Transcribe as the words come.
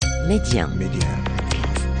ميديان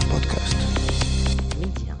بودكاست.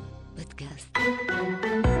 ميديان بودكاست.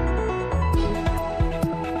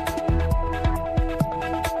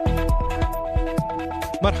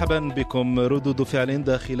 مرحبا بكم. ردود فعل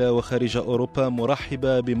داخل وخارج أوروبا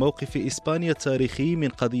مرحبة بموقف إسبانيا التاريخي من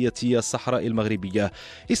قضية الصحراء المغربية.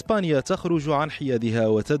 إسبانيا تخرج عن حيادها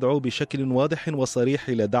وتدعو بشكل واضح وصريح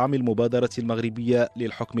إلى دعم المبادرة المغربية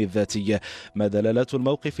للحكم الذاتي. ما دلالات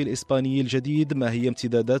الموقف الإسباني الجديد؟ ما هي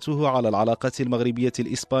امتداداته على العلاقات المغربية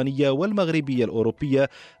الإسبانية والمغربية الأوروبية؟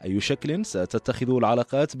 أي شكل ستتخذ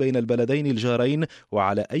العلاقات بين البلدين الجارين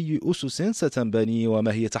وعلى أي أسس ستنبني؟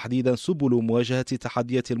 وما هي تحديدا سبل مواجهة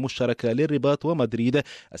تحديات المشتركة للرباط ومدريد؟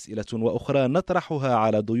 أسئلة وأخرى نطرحها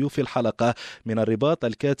على ضيوف الحلقة. من الرباط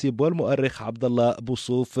الكاتب والمؤرخ عبد الله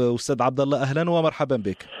بوصوف. أستاذ عبد الله، أهلا ومرحبا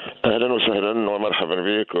بك. أهلا وسهلا ومرحبا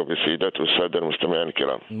بك وبالسيدات والسادة المستمعين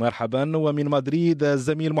الكرام. مرحبا. ومن مدريد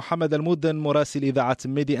الزميل محمد المدن مراسل إذاعة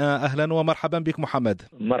ميديان. أهلا ومرحبا بك محمد.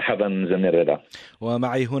 مرحبا زميل رضا.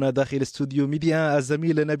 ومعي هنا داخل استوديو ميديان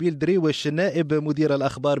الزميل نبيل دريوش، نائب مدير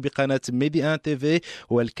الأخبار بقناة ميديان تيفي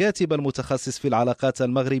والكاتب المتخصص في العلاقات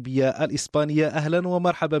المغربية الإسبانية. أهلا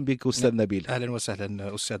ومرحبا بك أستاذ نبيل. أهلا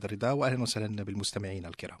وسهلا أستاذ رضا، وأهلا وسهلا بالمستمعين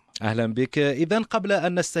الكرام. أهلا بك. إذن قبل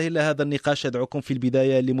أن نستهل هذا النقاش أدعوكم في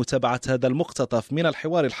البداية لمتابعة هذا المقتطف من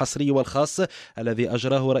الحوار الحصري والخاص الذي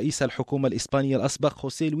أجراه رئيس الحكومة الإسبانية الأسبق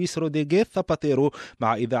خوسيه لويس رودريغيز ثاباتيرو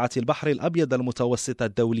مع إذاعة البحر الأبيض المتوسط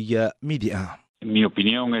الدولية ميديان.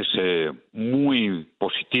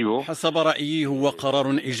 حسب رأيي هو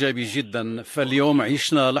قرار إيجابي جدا، فاليوم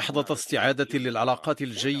عشنا لحظة استعادة للعلاقات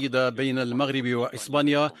الجيدة بين المغرب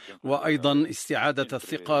وإسبانيا، وأيضا استعادة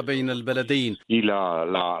الثقة بين البلدين.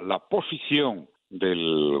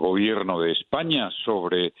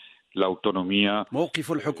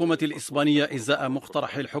 موقف الحكومة الإسبانية إزاء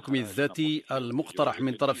مقترح الحكم الذاتي المقترح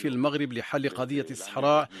من طرف المغرب لحل قضية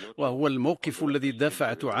الصحراء، وهو الموقف الذي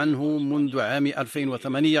دافعت عنه منذ عام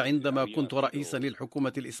 2008 عندما كنت رئيسا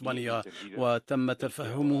للحكومة الإسبانية، وتم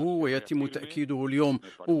تفهمه ويتم تأكيده اليوم.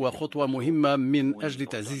 هو خطوة مهمة من أجل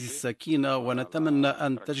تعزيز السكينة، ونتمنى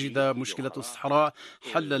أن تجد مشكلة الصحراء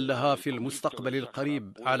حلا لها في المستقبل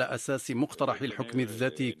القريب على أساس مقترح الحكم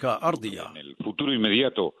الذاتي كأرضية.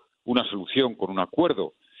 una solución con un acuerdo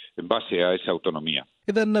en base a esa autonomía.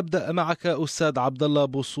 إذا نبدأ معك أستاذ عبد الله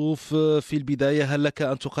بوصوف. في البداية، هل لك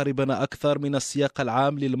أن تقربنا أكثر من السياق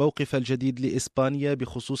العام للموقف الجديد لإسبانيا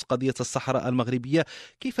بخصوص قضية الصحراء المغربية؟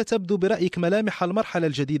 كيف تبدو برأيك ملامح المرحلة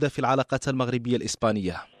الجديدة في العلاقات المغربية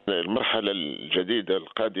الإسبانية؟ المرحلة الجديدة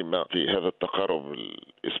القادمة في هذا التقارب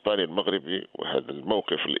الإسباني المغربي وهذا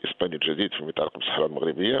الموقف الإسباني الجديد في متعلق بالصحراء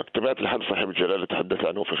المغربية، بطبيعة الحال صاحب الجلالة تحدث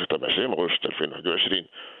عنه في خطاب 2021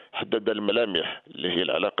 حدد الملامح اللي هي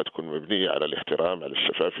العلاقة تكون مبنية على الاحترام، على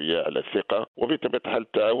الشفافية، على الثقة، وبطبيعة الحال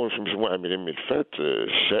التعاون في مجموعة من الملفات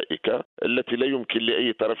الشائكة التي لا يمكن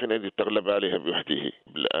لأي طرف أن يتغلب عليها بوحده.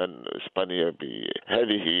 الآن إسبانيا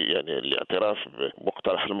بهذه يعني الاعتراف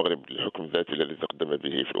بمقترح المغرب للحكم الذاتي الذي تقدم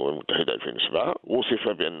به في الأمم المتحدة 2007 وصف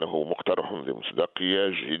بأنه مقترح ذي مصداقية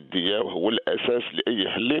جدية وهو الأساس لأي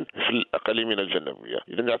حل في الأقاليم الجنوبية.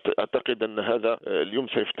 إذن أعتقد أن هذا اليوم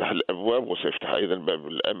سيفتح الأبواب وسيفتح أيضا باب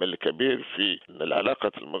الأمل الكبير في أن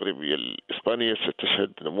العلاقات المغربية الإسبانية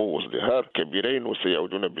ستشهد نمو وازدهار كبيرين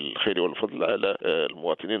وسيعودون بالخير والفضل على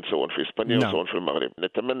المواطنين سواء في إسبانيا وسواء في المغرب.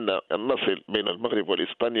 نتمنى أن نصل بين المغرب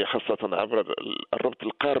والإسبانيا خاصة عبر الربط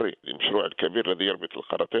القاري للمشروع الكبير الذي يربط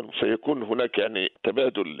القارتين. سيكون هناك يعني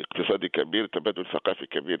تبادل اقتصادي كبير، تبادل ثقافي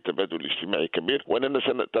كبير، تبادل اجتماعي كبير، وأننا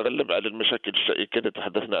سنتغلب على المشاكل الشائكة. إذا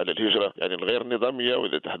تحدثنا على الهجرة يعني الغير نظامية،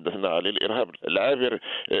 وإذا تحدثنا على الإرهاب العابر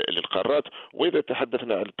للقارات، وإذا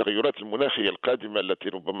تحدثنا على التغيرات المناخية القادمة التي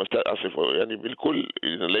ربما تعصف يعني بالكل،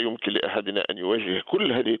 لا يمكن لأحدنا أن يواجه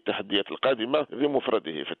كل هذه التحديات القادمة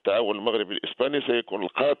بمفرده. فالتعاون المغربي الإسباني سيكون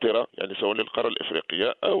القاطرة يعني سواء للقارة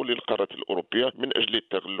الإفريقية أو للقارة الأوروبية من أجل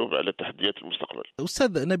التغلب على تحديات المستقبل.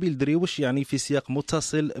 أستاذ نبيل دريوش، يعني في سياق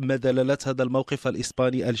متصل، ما دلالات هذا الموقف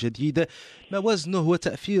الإسباني الجديد؟ ما وزنه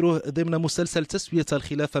وتأثيره ضمن مسلسل تسوية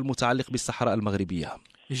الخلاف المتعلق بالصحراء المغربية؟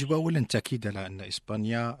 يجب أولا التأكيد على أن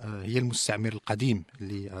إسبانيا هي المستعمر القديم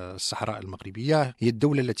للصحراء المغربية، هي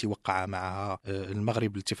الدولة التي وقع معها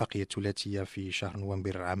المغرب الاتفاقية الثلاثية في شهر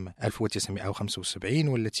نوفمبر عام 1975،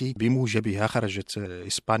 والتي بموجبها خرجت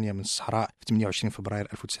إسبانيا من الصحراء في 28 فبراير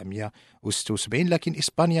 1976. لكن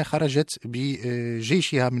إسبانيا خرجت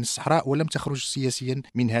بجيشها من الصحراء ولم تخرج سياسيا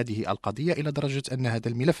من هذه القضية، إلى درجة أن هذا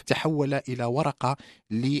الملف تحول إلى ورقة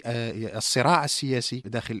للصراع السياسي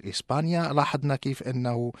داخل إسبانيا. لاحظنا كيف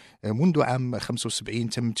أنه أنه منذ عام 75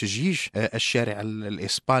 تم تجيش الشارع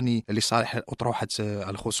الإسباني لصالح أطروحة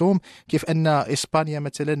الخصوم، كيف أن إسبانيا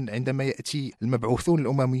مثلا عندما يأتي المبعوثون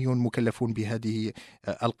الأمميون مكلفون بهذه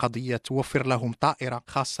القضية توفر لهم طائرة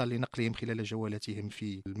خاصة لنقلهم خلال جولاتهم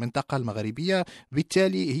في المنطقة المغربية.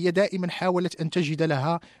 بالتالي هي دائما حاولت أن تجد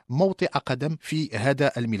لها موطئ قدم في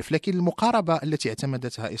هذا الملف، لكن المقاربة التي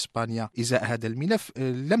اعتمدتها إسبانيا إزاء هذا الملف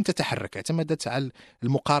لم تتحرك، اعتمدت على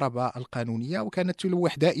المقاربة القانونية وكانت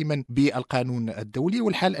تلوح دائما بالقانون الدولي.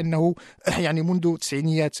 والحال أنه يعني منذ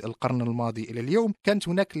تسعينيات القرن الماضي إلى اليوم كانت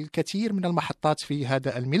هناك الكثير من المحطات في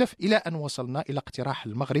هذا الملف، إلى أن وصلنا إلى اقتراح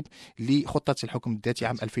المغرب لخطة الحكم الذاتي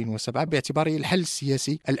عام 2007 باعتباره الحل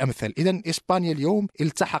السياسي الأمثل. إذن إسبانيا اليوم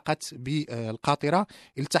التحقت بالقاطرة،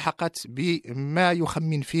 التحقت بما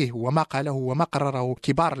يخمن فيه وما قاله وما قرره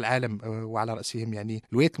كبار العالم وعلى رأسهم يعني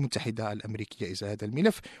الولايات المتحدة الأمريكية إزاء هذا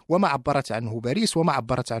الملف، وما عبرت عنه باريس وما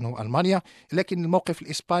عبرت عنه ألمانيا. لكن الموقف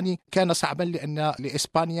الإسباني كان صعبا لأن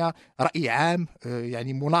لإسبانيا رأي عام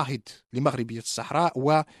يعني مناهض لمغربية الصحراء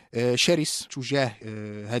وشرس تجاه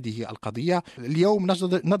هذه القضية. اليوم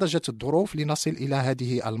نضجت الظروف لنصل إلى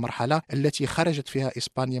هذه المرحلة التي خرجت فيها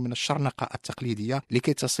إسبانيا من الشرنقة التقليدية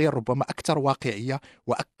لكي تصير ربما أكثر واقعية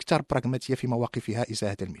وأكثر براغماتية في مواقفها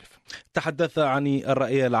إزاء هذا الملف. تحدث عن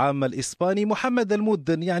الرأي العام الإسباني. محمد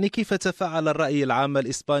المدن، يعني كيف تفاعل الرأي العام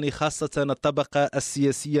الإسباني خاصة الطبقة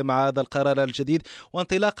السياسية مع هذا القرار الجديد،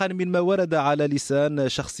 وانطلاقا من ما ورد على لسان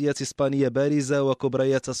شخصيات إسبانية بارزة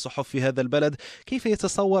وكبريات الصحف في هذا البلد، كيف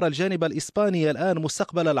يتصور الجانب الإسباني الآن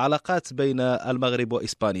مستقبل العلاقات بين المغرب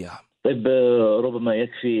وإسبانيا؟ طيب، ربما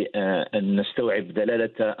يكفي أن نستوعب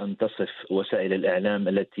دلالة أن تصف وسائل الإعلام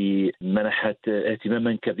التي منحت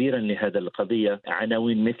اهتماما كبيرا لهذا القضية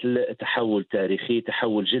عناوين مثل تحول تاريخي،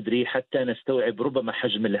 تحول جذري، حتى نستوعب ربما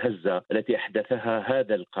حجم الهزة التي أحدثها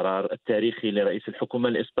هذا القرار التاريخي لرئيس الحكومة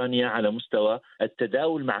الإسبانية على مستوى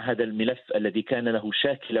التداول مع هذا الملف الذي كان له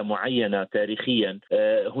شاكلة معينة تاريخيا.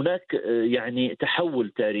 هناك يعني تحول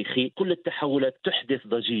تاريخي، كل التحولات تحدث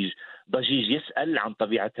ضجيج يسأل عن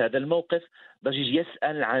طبيعة هذا الموقف، ضجيج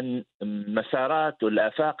يسأل عن مسارات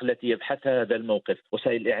والآفاق التي يبحثها هذا الموقف.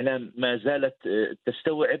 وسائل الإعلام ما زالت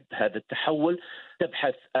تستوعب هذا التحول،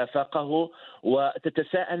 تبحث آفاقه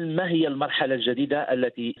وتتساءل ما هي المرحلة الجديدة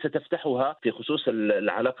التي ستفتحها في خصوص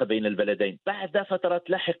العلاقة بين البلدين. بعد فترات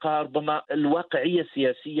لاحقة ربما الواقعية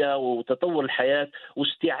السياسية وتطور الحياة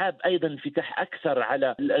واستيعاب أيضا انفتاح أكثر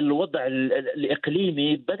على الوضع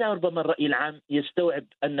الإقليمي، بدأ ربما الرأي العام يستوعب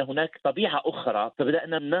أن هناك طبيعة أخرى،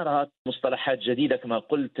 فبدأنا نرى مصطلحات جديدة كما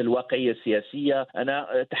قلت الواقعية السياسية.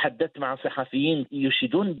 أنا تحدثت مع صحفيين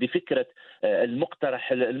يشيدون بفكرة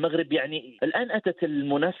المقترح المغرب، يعني الآن أتت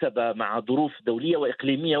المناسبة مع ظروف دولية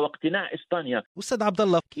وإقليمية واقتناع إسبانيا. أستاذ عبد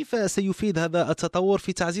الله، كيف سيفيد هذا التطور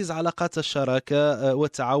في تعزيز علاقات الشراكة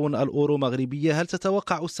والتعاون الأورو مغربية؟ هل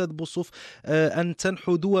تتوقع أستاذ بوصوف أن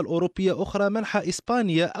تنحو دول أوروبية أخرى منح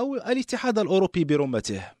إسبانيا أو الاتحاد الأوروبي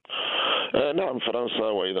برمته؟ نعم، فرنسا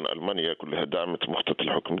وأيضا ألمانيا كلها دعمت مخطط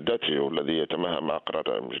الحكم الذاتي والذي يتماهى مع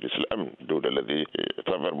قرار مجلس الأمن الدولي الذي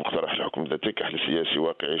يعتبر مقترح الحكم الذاتي كحل سياسي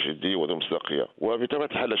واقعي جدي وذو مصداقية. وبطبيعة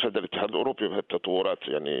الحال شهد الاتحاد الأوروبي بهذه التطورات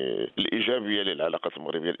يعني الإيجابية للعلاقات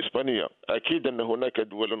المغربية الإسبانية. أكيد أن هناك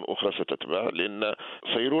دول أخرى ستتبع، لأن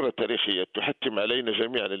صيرورة تاريخية تحتم علينا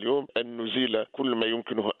جميعا اليوم أن نزيل كل ما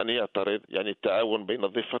يمكنه أن يعترض يعني التعاون بين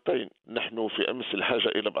الضفتين. نحن في أمس الحاجة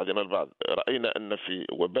إلى بعضنا البعض. رأينا أن في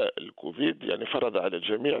وباء الكوفيد يعني فرض على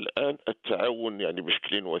الجميع الآن التعاون يعني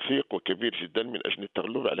بشكل وثيق وكبير جدا من أجل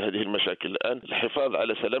التغلب على هذه المشاكل. الآن الحفاظ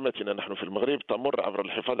على سلامتنا نحن في المغرب تمر عبر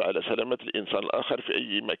الحفاظ على سلامة الإنسان الآخر في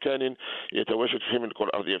أي مكان يتواجد فيه من الكرة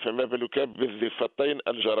الأرضية، فما بالك بالضفتين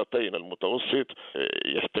الجارتين المتوسط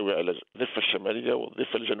يحتوي على الضفة الشمالية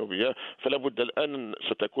والضفة الجنوبية. فلا بد الآن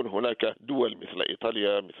ستكون هناك دول مثل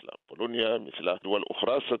إيطاليا، مثل بولونيا، مثل دول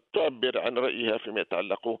أخرى ستعبر عن رأيها فيما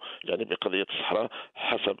يتعلق يعني بقضية الصحراء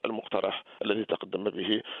حسب المقترح الذي تقدم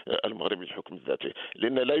به المغرب للحكم الذاتي.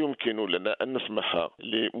 لأن لا يمكن لنا أن نسمح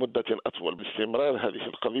لمدة أطول باستمرار هذه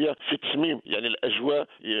القضية في تسميم يعني الأجواء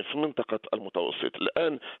في منطقة المتوسط.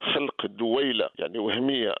 الآن خلق دويلة يعني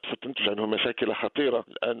وهمية ستنتج عنه مشاكل خطيرة.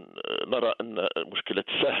 الآن نرى أن مشكلة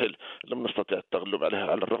الساحل لم نستطع التغلب عليها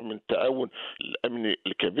على الرغم من التعاون الأمني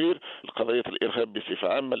الكبير. القضية الإرهاب بصفة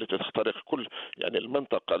عامة التي تخترق كل يعني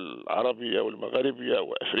المنطقة العربية والمغاربية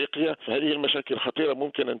وأفريقيا. فهذه المشاكل خطيرة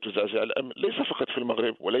ممكن أن تزعزع الأمن ليس فقط في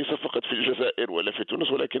المغرب وليس فقط في الجزائر ولا في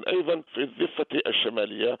تونس، ولكن أيضا في الضفة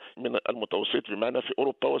الشمالية من المتوسط بمعنى في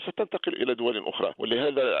أوروبا، وستنتقل إلى دول أخرى.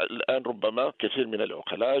 ولهذا الآن ربما كثير من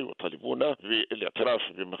العقلاء يطالبون بالاعتراف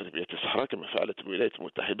بمغربية الصحراء كما فعلت الولايات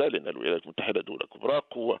المتحدة، لأن الولايات المتحدة دولة كبرى،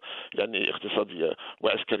 قوة يعني اقتصادية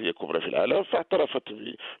وعسكرية كبرى في العالم، فاعترفت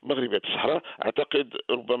بمغربية الصحراء. أعتقد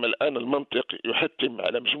ربما الآن المنطق يحتم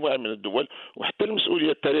على مجموعة من الدول، وحتى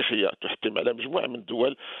المسؤولية التاريخية تحتم على مجموعة من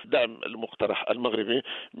الدول دعم المقترح المغربي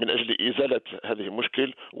من أجل إزالة هذه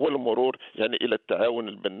المشكل والمرور يعني إلى التعاون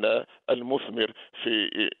البناء المثمر في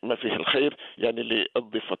ما فيه الخير يعني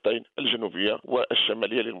للضفتين الجنوبية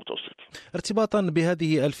والشمالية للمتوسط. ارتباطا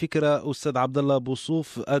بهذه الفكرة أستاذ عبد الله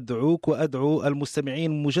بوصوف، أدعوك وأدعو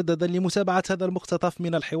المستمعين مجددا لمتابعة هذا المقتطف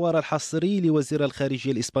من الحوار الحصري لوزير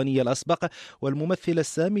الخارجية الإسبانية الأسبق والممثل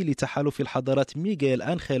السامي لتحالف الحضارات ميغيل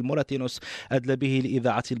أنخيل موراتينوس أدلى به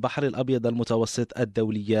لإذاعة البحر الأبيض المتوسط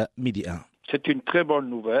الدولية ميديا.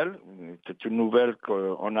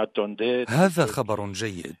 هذا خبر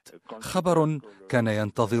جيد، خبر كان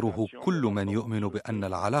ينتظره كل من يؤمن بأن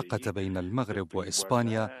العلاقة بين المغرب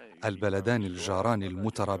وإسبانيا، البلدان الجاران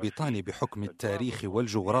المترابطان بحكم التاريخ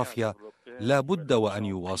والجغرافيا، لا بد وأن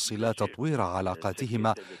يواصلا تطوير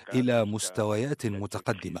علاقاتهما إلى مستويات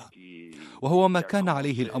متقدمة، وهو ما كان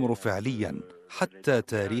عليه الأمر فعليا حتى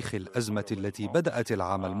تاريخ الأزمة التي بدأت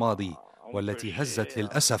العام الماضي والتي هزت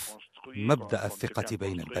للأسف مبدأ الثقة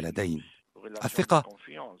بين البلدين. الثقة،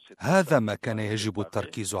 هذا ما كان يجب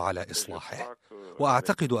التركيز على إصلاحه،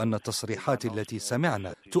 وأعتقد أن التصريحات التي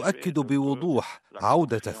سمعنا تؤكد بوضوح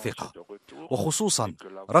عودة الثقة، وخصوصا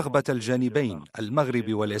رغبة الجانبين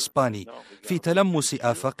المغربي والإسباني في تلمس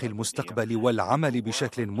آفاق المستقبل والعمل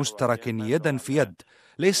بشكل مشترك يدا في يد،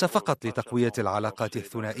 ليس فقط لتقوية العلاقات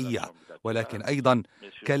الثنائية ولكن أيضا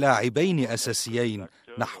كلاعبين أساسيين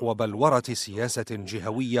نحو بلورة سياسة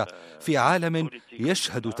جهوية في عالم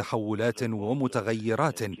يشهد تحولات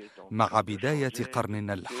ومتغيرات مع بداية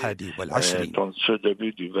قرننا 21.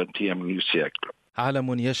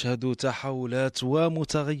 عالم يشهد تحولات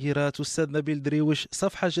ومتغيرات. أستاذ نبيل درويش،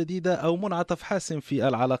 صفحة جديدة أو منعطف حاسم في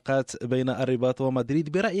العلاقات بين الرباط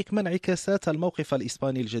ومدريد، برأيك ما انعكاسات الموقف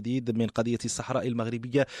الإسباني الجديد من قضية الصحراء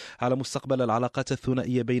المغربية على مستقبل العلاقات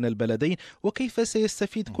الثنائية بين البلدين، وكيف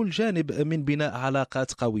سيستفيد كل جانب من بناء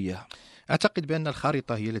علاقات قوية؟ أعتقد بأن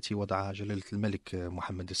الخارطة هي التي وضعها جلالة الملك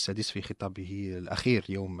محمد السادس في خطابه الأخير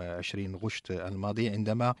يوم 20 غشت الماضي،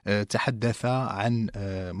 عندما تحدث عن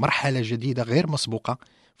مرحلة جديدة غير مسبوقة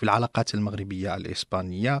في العلاقات المغربية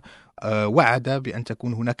الإسبانية. وعد بأن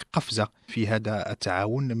تكون هناك قفزة في هذا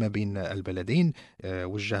التعاون ما بين البلدين.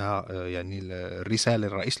 وجه يعني الرسالة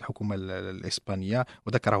لرئيس الحكومة الإسبانية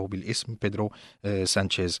وذكره بالاسم بيدرو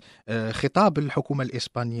سانشيز. خطاب الحكومة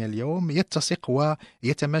الإسبانية اليوم يتسق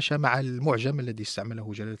ويتماشى مع المعجم الذي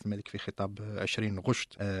استعمله جلالة الملك في خطاب 20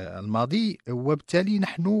 غشت الماضي، وبالتالي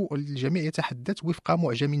نحن الجميع يتحدث وفق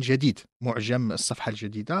معجم جديد، معجم الصفحة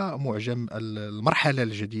الجديدة، معجم المرحلة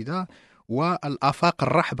الجديدة والآفاق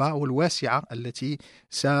الرحبة والواسعة التي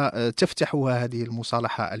ستفتحها هذه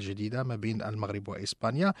المصالحة الجديدة ما بين المغرب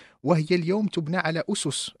وإسبانيا، وهي اليوم تبنى على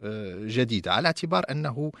أسس جديدة، على اعتبار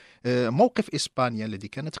أنه موقف إسبانيا الذي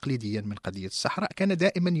كان تقليديا من قضية الصحراء كان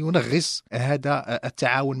دائما ينغص هذا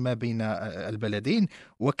التعاون ما بين البلدين،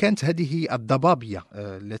 وكانت هذه الضبابية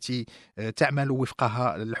التي تعمل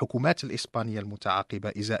وفقها الحكومات الإسبانية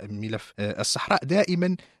المتعاقبة إزاء ملف الصحراء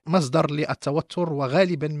دائما مصدر للتوتر،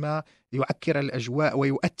 وغالبا ما يعكر الأجواء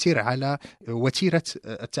ويؤثر على وتيرة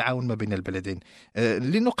التعاون ما بين البلدين.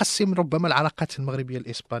 لنقسم ربما العلاقات المغربية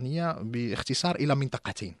الإسبانية باختصار إلى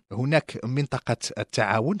منطقتين. هناك منطقة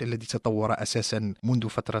التعاون الذي تطور أساسا منذ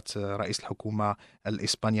فترة رئيس الحكومة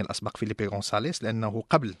الإسبانية الأسبق فيليبي غونساليس، لأنه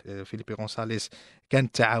قبل فيليبي غونساليس كان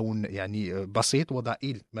التعاون يعني بسيط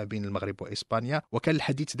وضئيل ما بين المغرب وإسبانيا، وكان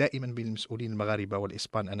الحديث دائما بين المسؤولين المغاربة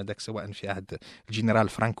والإسبان آنذاك، سواء في عهد الجنرال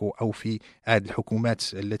فرانكو أو في عهد الحكومات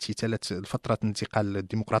التي تلت فترة الانتقال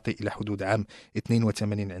الديمقراطي إلى حدود عام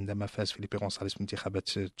 82 عندما فاز فيليبي غونساليس بانتخابات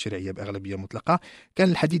تشريعية بأغلبية مطلقة. كان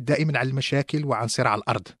الحديث دائما عن المشاكل وعن صراع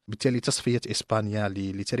الأرض، بالتالي تصفية إسبانيا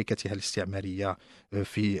لتركتها الاستعمارية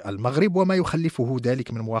في المغرب وما يخلفه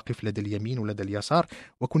ذلك من مواقف لدى اليمين ولدى اليسار،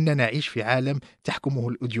 وكنا نعيش في عالم تحكمه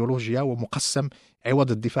الإيديولوجيا ومقسم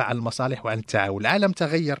عوض الدفاع عن المصالح وعن التعاون. العالم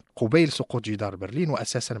تغير قبيل سقوط جدار برلين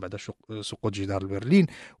وأساسا بعد سقوط جدار برلين،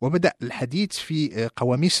 وبدأ الحديث في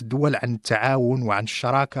قواميس الدول الدول، عن التعاون وعن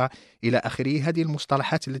الشراكة إلى آخره. هذه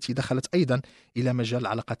المصطلحات التي دخلت أيضا إلى مجال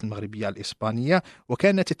العلاقات المغربية الإسبانية،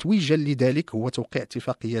 وكان تتويجا لذلك هو توقيع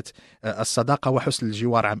اتفاقية الصداقة وحسن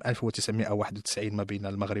الجوار عام 1991 ما بين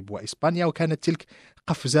المغرب وإسبانيا. وكانت تلك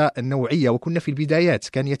قفزة نوعية، وكنا في البدايات.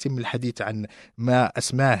 كان يتم الحديث عن ما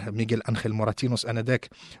أسماه ميغيل أنخيل موراتينوس آنذاك،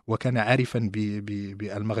 وكان عارفا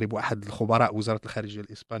بالمغرب وأحد الخبراء وزارة الخارجية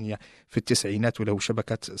الإسبانية في التسعينات، وله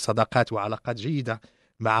شبكة صداقات وعلاقات جيدة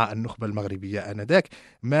مع النخبة المغربية آنذاك،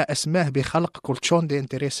 ما أسماه بخلق كولتشون دي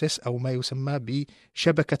انتريسيس، أو ما يسمى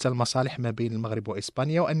بشبكة المصالح ما بين المغرب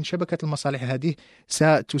وإسبانيا، وأن شبكة المصالح هذه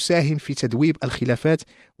ستساهم في تذويب الخلافات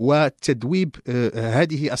وتذويب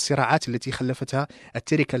هذه الصراعات التي خلفتها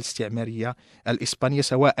التركة الاستعمارية الإسبانية،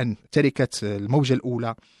 سواء تركة الموجة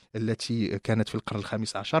الأولى التي كانت في القرن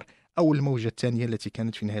الخامس عشر، أو الموجة الثانية التي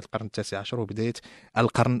كانت في نهاية القرن التاسع عشر وبداية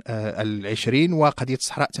القرن العشرين، وقضية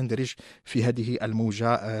الصحراء تندرج في هذه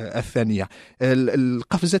الموجة الثانية.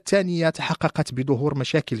 القفزة الثانية تحققت بظهور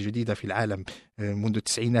مشاكل جديدة في العالم منذ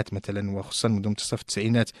التسعينات مثلا، وخصوصا منذ منتصف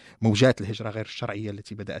التسعينات موجات الهجرة غير الشرعية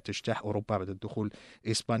التي بدأت تجتاح أوروبا بعد دخول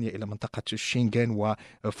إسبانيا إلى منطقة الشنغن،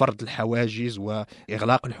 وفرض الحواجز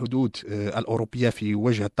وإغلاق الحدود الأوروبية في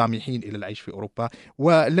وجه الطامحين إلى العيش في أوروبا.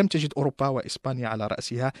 ولم تجد أوروبا وإسبانيا على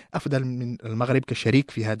رأسها أفضل من المغرب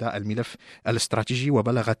كشريك في هذا الملف الاستراتيجي،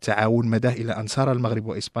 وبلغ التعاون مداه إلى أن صار المغرب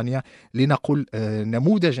وإسبانيا لنقل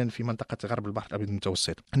نموذجا في منطقة غرب البحر الأبيض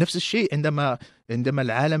المتوسط. نفس الشيء عندما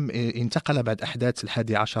العالم انتقل بعد أحداث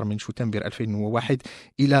 11 من شتنبر 2001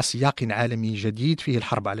 إلى سياق عالمي جديد فيه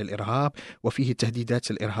الحرب على الإرهاب، وفيه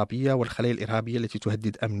التهديدات الإرهابية والخلايا الإرهابية التي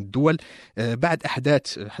تهدد أمن الدول. بعد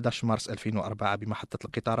أحداث 11 مارس 2004 بمحطة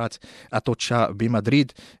القطارات أتوتشا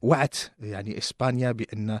بمدريد، وعت يعني إسبانيا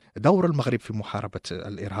بأن دور المغرب في محاربة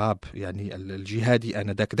الإرهاب يعني الجهادي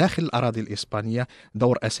آنذاك داخل الأراضي الإسبانية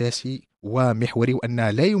دور أساسي ومحوري،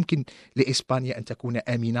 وأنها لا يمكن لإسبانيا أن تكون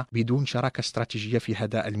آمنة بدون شراكة استراتيجية في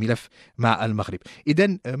هذا الملف مع المغرب.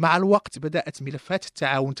 إذن مع الوقت بدأت ملفات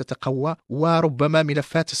التعاون تتقوى، وربما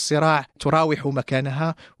ملفات الصراع تراوح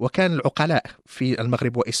مكانها. وكان العقلاء في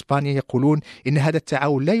المغرب وإسبانيا يقولون إن هذا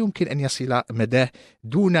التعاون لا يمكن أن يصل مداه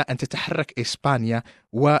دون أن تتحرك إسبانيا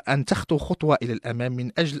وأن تخطو خطوة إلى الأمام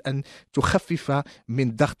من أجل أن تخفف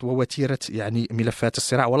من ضغط ووتيرة يعني ملفات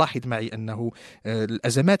الصراع. ولاحظ معي أنه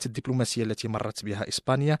الأزمات الدبلوماسية التي مرت بها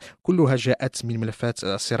إسبانيا كلها جاءت من ملفات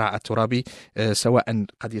الصراع الترابي، سواء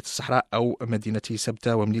قضية الصحراء أو مدينتي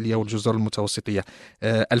سبتة ومليليا والجزر المتوسطية.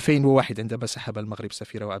 2001 عندما سحب المغرب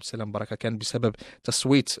سفيره عبد السلام بركة كان بسبب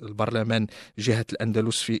تصويت البرلمان جهة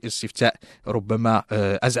الأندلس في استفتاء ربما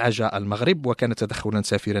أزعج المغرب، وكان تدخلا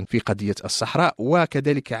سافرا في قضية الصحراء.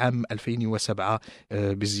 وكذلك عام 2007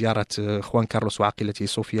 بزيارة خوان كارلوس وعقيلته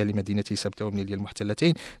صوفيا لمدينة سبتة ومليليا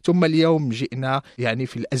المحتلتين. ثم اليوم جئنا يعني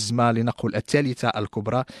في الأزمة لنقل الثالثة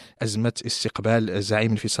الكبرى، أزمة استقبال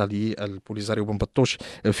زعيم انفصالي البوليزاريو بن بطوش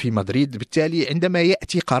في مدريد. بالتالي عندما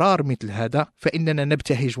يأتي قرار مثل هذا فإننا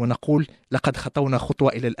نبتهج ونقول لقد خطونا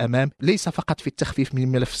خطوة إلى الأمام، ليس فقط في التخفيف من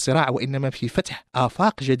ملف الصراع، وإنما في فتح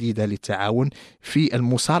آفاق جديدة للتعاون في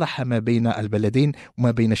المصالحة ما بين البلدين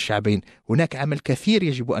وما بين الشعبين. هناك عمل كثير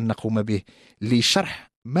يجب أن نقوم به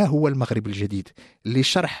لشرح ما هو المغرب الجديد،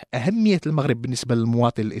 لشرح أهمية المغرب بالنسبة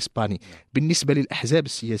للمواطن الإسباني، بالنسبة للأحزاب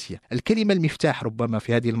السياسية. الكلمة المفتاح ربما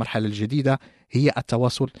في هذه المرحلة الجديدة هي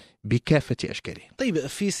التواصل بكافة أشكاله. طيب،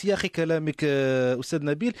 في سياق كلامك أستاذ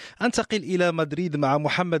نبيل، أنتقل إلى مدريد مع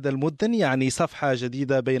محمد المدن، يعني صفحة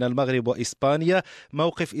جديدة بين المغرب وإسبانيا،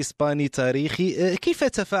 موقف إسباني تاريخي. كيف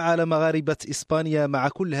تفاعل مغاربة إسبانيا مع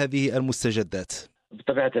كل هذه المستجدات؟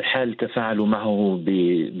 بطبيعة الحال تفاعلوا معه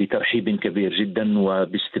بترحيب كبير جدا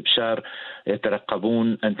وباستبشار،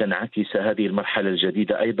 يترقبون أن تنعكس هذه المرحلة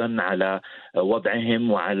الجديدة أيضا على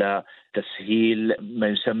وضعهم وعلى تسهيل ما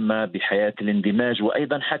يسمى بحياة الاندماج،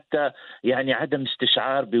 وأيضا حتى يعني عدم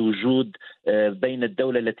استشعار بوجود بين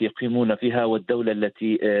الدولة التي يقيمون فيها والدولة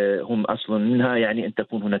التي هم أصلا منها، يعني أن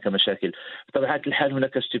تكون هناك مشاكل. بطبيعة الحال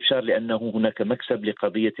هناك استبشار لأنه هناك مكسب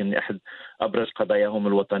لقضية من أحد أبرز قضاياهم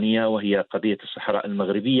الوطنية، وهي قضية الصحراء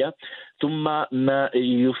المغربية. ثم ما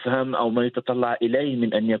يفهم أو ما يتطلع إليه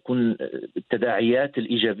من أن يكون التداعيات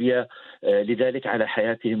الإيجابية لذلك على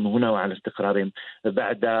حياتهم هنا وعلى استقرارهم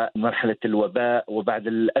بعد مرحلة الوباء وبعد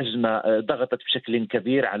الأزمة. ضغطت بشكل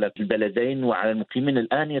كبير على البلدين وعلى المقيمين.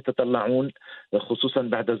 الآن يتطلعون خصوصا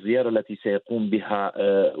بعد الزيارة التي سيقوم بها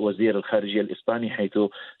وزير الخارجية الإسباني، حيث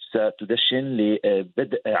ستدشن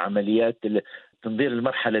لبدء عمليات تنظير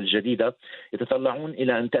المرحلة الجديدة يتطلعون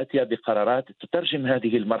إلى أن تأتي بقرارات تترجم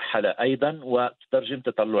هذه المرحلة أيضا وتترجم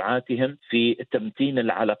تطلعاتهم في تمتين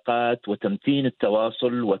العلاقات وتمتين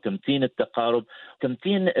التواصل وتمتين التقارب،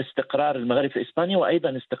 تمتين استقرار المغرب في إسبانيا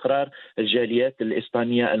وأيضا استقرار الجاليات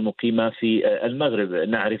الإسبانية المقيمة في المغرب.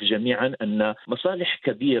 نعرف جميعا أن مصالح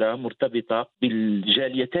كبيرة مرتبطة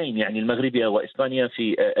بالجاليتين يعني المغربية وإسبانيا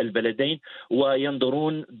في البلدين،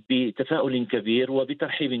 وينظرون بتفاؤل كبير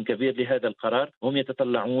وبترحيب كبير لهذا القرار، هم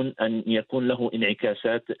يتطلعون أن يكون له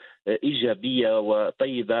انعكاسات إيجابية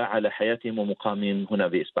وطيبة على حياتهم ومقامهم هنا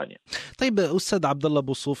بإسبانيا. طيب أستاذ عبد الله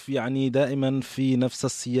بوصوف، يعني دائما في نفس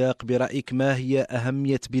السياق، برأيك ما هي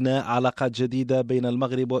أهمية بناء علاقات جديدة بين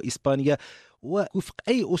المغرب وإسبانيا، ووفق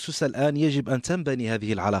أي أسس الآن يجب أن تنبني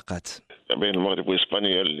هذه العلاقات؟ بين المغرب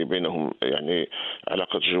وإسبانيا اللي بينهم يعني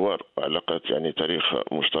علاقة جوار وعلاقات يعني تاريخ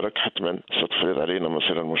مشترك حتما ستفرض علينا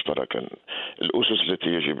مصيرا مشتركا. الأسس التي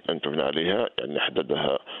يجب أن تبنى عليها يعني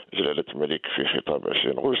حددها جلالة الملك في خطاب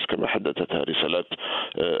 20 أغسطس كما حددتها رسالة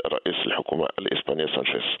رئيس الحكومة الإسبانية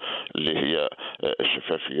سانشيز، اللي هي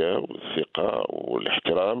الشفافية والثقة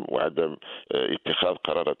والاحترام وعدم اتخاذ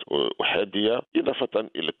قرارات أحادية، إضافة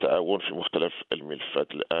إلى التعاون في مختلف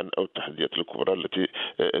الملفات الآن أو التحديات الكبرى التي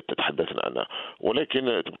تتحدثنا عنها.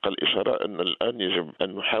 ولكن تبقى الإشارة أن الآن يجب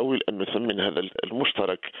أن نحاول أن نثمن هذا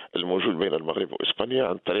المشترك الموجود بين المغرب وإسبانيا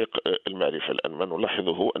عن طريق المعرفة. الآن ما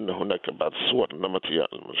نلاحظه أن هناك بعض الصور النمطية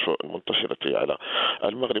المنتشرة على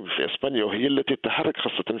المغرب في إسبانيا، وهي التي تتحرك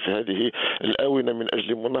خاصة في هذه الآونة من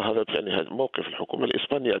أجل مناهضة يعني هذا موقف الحكومة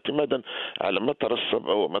الإسبانية اعتمادا على ما ترسب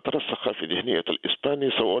أو ما ترسخ في ذهنية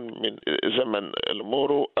الإسباني سواء من زمن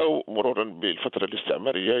المورو أو مرورا بالفترة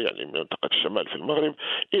الاستعمارية يعني من منطقة الشمال في المغرب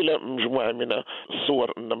إلى مجموعة من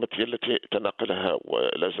الصور النمطية التي تناقلها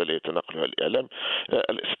ولا زال يتناقلها الإعلام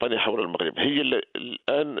الإسباني حول المغرب. هي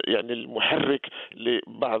الآن يعني المحرك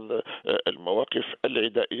لبعض المواقف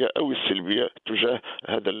العدائية أو السلبية تجاه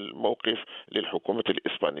هذا الموقف للحكومة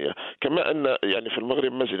الإسبانية. كما أن يعني في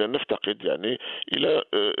المغرب ما زلنا نفتقد يعني إلى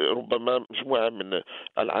ربما مجموعة من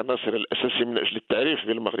العناصر الأساسية من أجل التعريف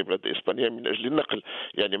بالمغرب لدى إسبانيا، من أجل النقل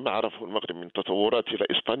يعني ما عرفه المغرب من تطورات إلى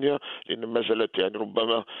إسبانيا، لأن ما زالت يعني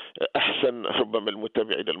ربما أحسن ربما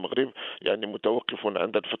المتابع إلى المغرب يعني متوقف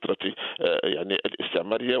عند الفترة يعني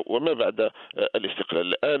الاستعمارية وما بعد الاستقلال.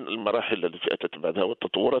 الآن المراحل التي أتت بعدها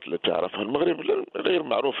والتطورات التي عرفها المغرب غير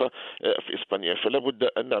معروفة في إسبانيا، فلا بد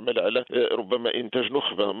أن نعمل على ربما إنتاج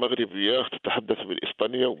نخبة مغربية تتحدث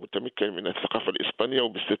بالإسبانية ومتمكن من الثقافة الإسبانية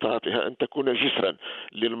وباستطاعتها أن تكون جسرا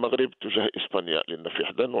للمغرب تجاه إسبانيا. لأن في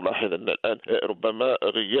إحدى نلاحظ أن الآن ربما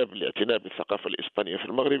غياب الاعتناء بالثقافة الإسبانية في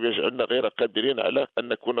المغرب يجعلنا غير قادرين على أن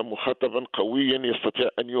نكون مخاطبا قويا يستطيع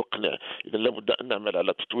أن يقنع. إذا لابد أن نعمل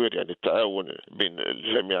على تطوير يعني التعاون بين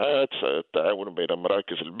الجامعات، التعاون بين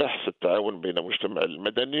مراكز البحث، التعاون بين المجتمع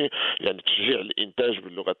المدني، يعني تشجيع الإنتاج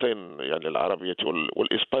باللغتين يعني العربية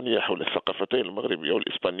والإسبانية حول الثقافتين المغربية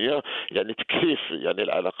والإسبانية، يعني تكثيف يعني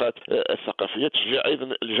العلاقات الثقافية، تشجيع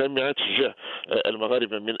أيضا الجامعات، تشجيع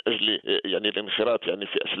المغاربة من أجل يعني الانخراط يعني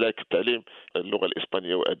في أسلاك التعليم اللغة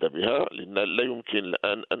الإسبانية وآدابها، لأن لا يمكن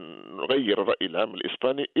الآن أن نغير الرأي العام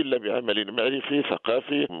الإسباني إلا بعمل معرفي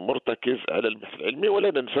ثقافي مرتكز على البحث العلمي.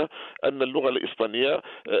 ولا ننسى أن اللغة الإسبانية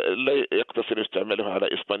لا يقتصر استعمالها على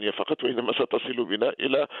إسبانيا فقط، وإنما ستصل بنا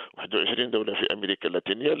إلى 21 دولة في أمريكا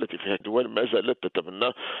اللاتينية التي فيها دول ما زالت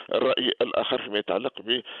تتبنى الرأي الآخر فيما يتعلق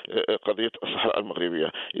بقضية الصحراء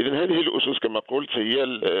المغربية. إذن هذه الأسس كما قلت هي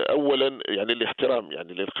أولا يعني الاحترام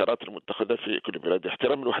يعني للقرارات المتخذة في كل بلاد،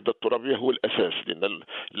 احترام الوحدة الترابية هو الأساس، لأن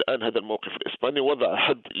الآن هذا الموقف الإسباني وضع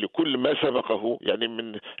حد لكل ما سبقه يعني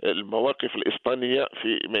من المواقف الإسبانية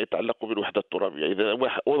فيما يتعلق بالوحدة الترابية. إذا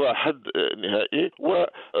وضع حد نهائي،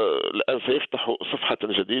 والآن سيفتح صفحة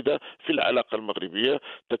جديدة في العلاقة المغربية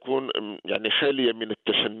تكون يعني خالية من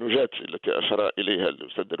التشنجات التي أشار إليها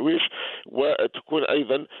الأستاذ درويش، وتكون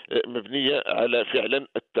أيضا مبنية على فعلا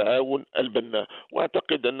التعاون البناء.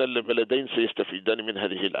 وأعتقد أن البلدين سيستفيدان من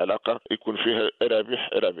هذه العلاقة، يكون فيها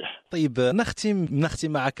رابح. طيب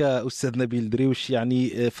نختم معك أستاذ نبيل درويش. يعني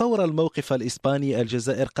فور الموقف الإسباني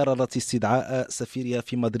الجزائر قررت استدعاء سفيرها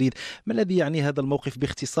في مدريد. ما الذي يعني هذا الموقف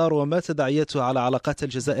باختصار، وما تداعياته على علاقات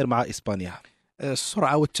الجزائر مع إسبانيا؟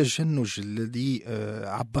 السرعة والتجنج الذي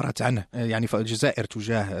عبرت عنه يعني الجزائر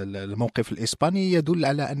تجاه الموقف الإسباني يدل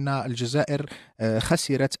على أن الجزائر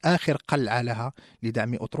خسرت آخر قلعة لها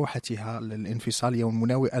لدعم أطروحتها الانفصالية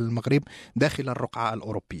والمناوئة للمغرب داخل الرقعة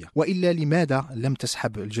الأوروبية. وإلا لماذا لم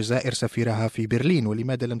تسحب الجزائر سفيرها في برلين؟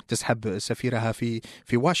 ولماذا لم تسحب سفيرها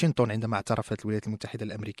في واشنطن عندما اعترفت الولايات المتحدة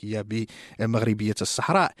الأمريكية بمغربية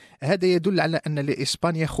الصحراء؟ هذا يدل على أن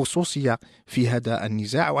لإسبانيا خصوصية في هذا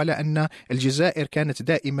النزاع، وعلى أن الجزائر الجزائر كانت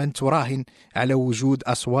دائما تراهن على وجود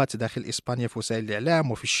أصوات داخل إسبانيا في وسائل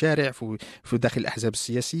الإعلام وفي الشارع في داخل الأحزاب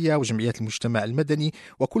السياسية وجمعيات المجتمع المدني،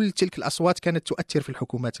 وكل تلك الأصوات كانت تؤثر في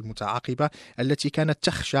الحكومات المتعاقبة التي كانت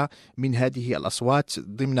تخشى من هذه الأصوات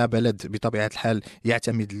ضمن بلد بطبيعة الحال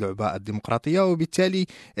يعتمد اللعبة الديمقراطية. وبالتالي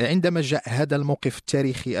عندما جاء هذا الموقف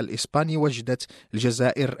التاريخي الإسباني وجدت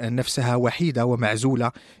الجزائر نفسها وحيدة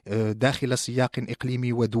ومعزولة داخل سياق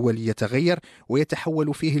إقليمي ودولي يتغير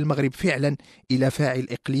ويتحول فيه المغرب فعلا إلى فاعل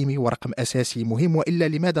إقليمي ورقم أساسي مهم. وإلا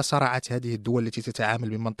لماذا صارعت هذه الدول التي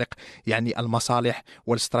تتعامل من منطق يعني المصالح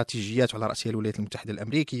والاستراتيجيات، وعلى رأسها الولايات المتحدة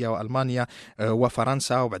الأمريكية وألمانيا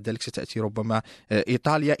وفرنسا، وبعد ذلك ستأتي ربما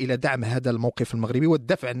إيطاليا، إلى دعم هذا الموقف المغربي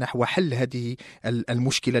والدفع نحو حل هذه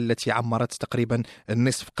المشكلة التي عمرت تقريبا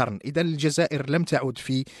النصف قرن. إذا الجزائر لم تعد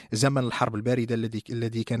في زمن الحرب الباردة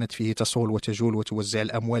الذي كانت فيه تصول وتجول وتوزع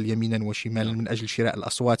الأموال يمينا وشمالا من أجل شراء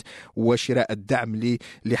الأصوات وشراء الدعم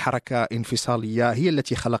لحركة انفصالية هي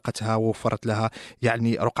التي خلقتها ووفرت لها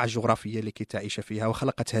يعني رقعة جغرافية لكي تعيش فيها،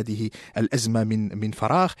 وخلقت هذه الأزمة من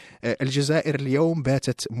فراغ. الجزائر اليوم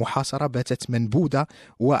باتت محاصرة، باتت منبوذة،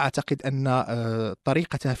 وأعتقد أن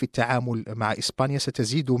طريقتها في التعامل مع إسبانيا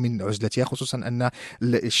ستزيد من عزلتها، خصوصا أن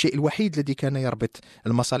الشيء الوحيد الذي كان يربط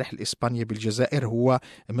المصالح الإسبانية بالجزائر هو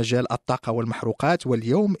مجال الطاقة والمحروقات.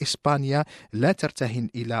 واليوم إسبانيا لا ترتهن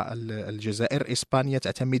إلى الجزائر، إسبانيا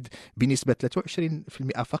تعتمد بنسبة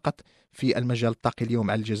 23% فقط في المجال الطاقي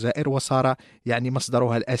اليوم على الجزائر، وصار يعني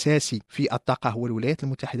مصدرها الأساسي في الطاقة هو الولايات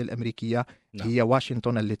المتحدة الأمريكية. هي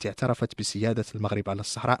واشنطن التي اعترفت بسيادة المغرب على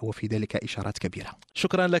الصحراء، وفي ذلك إشارات كبيرة.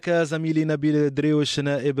 شكرا لك زميلي نبيل درويش،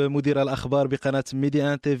 نائب مدير الأخبار بقناة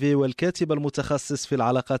ميديا ان تيفي والكاتب المتخصص في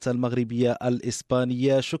العلاقات المغربية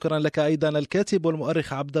الإسبانية. شكرا لك أيضا الكاتب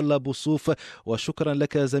والمؤرخ عبد الله بوصوف، وشكرا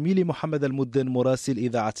لك زميلي محمد المدن مراسل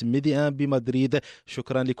إذاعة ميديا بمدريد.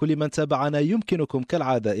 شكرا لكل من تابعنا. يمكنكم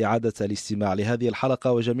كالعادة إعادة الاستماع لهذه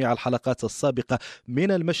الحلقة وجميع الحلقات السابقة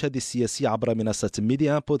من المشهد السياسي عبر منصة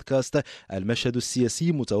ميديا بودكاست. المشهد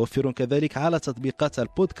السياسي متوفر كذلك على تطبيقات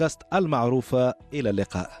البودكاست المعروفة. إلى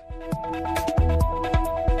اللقاء.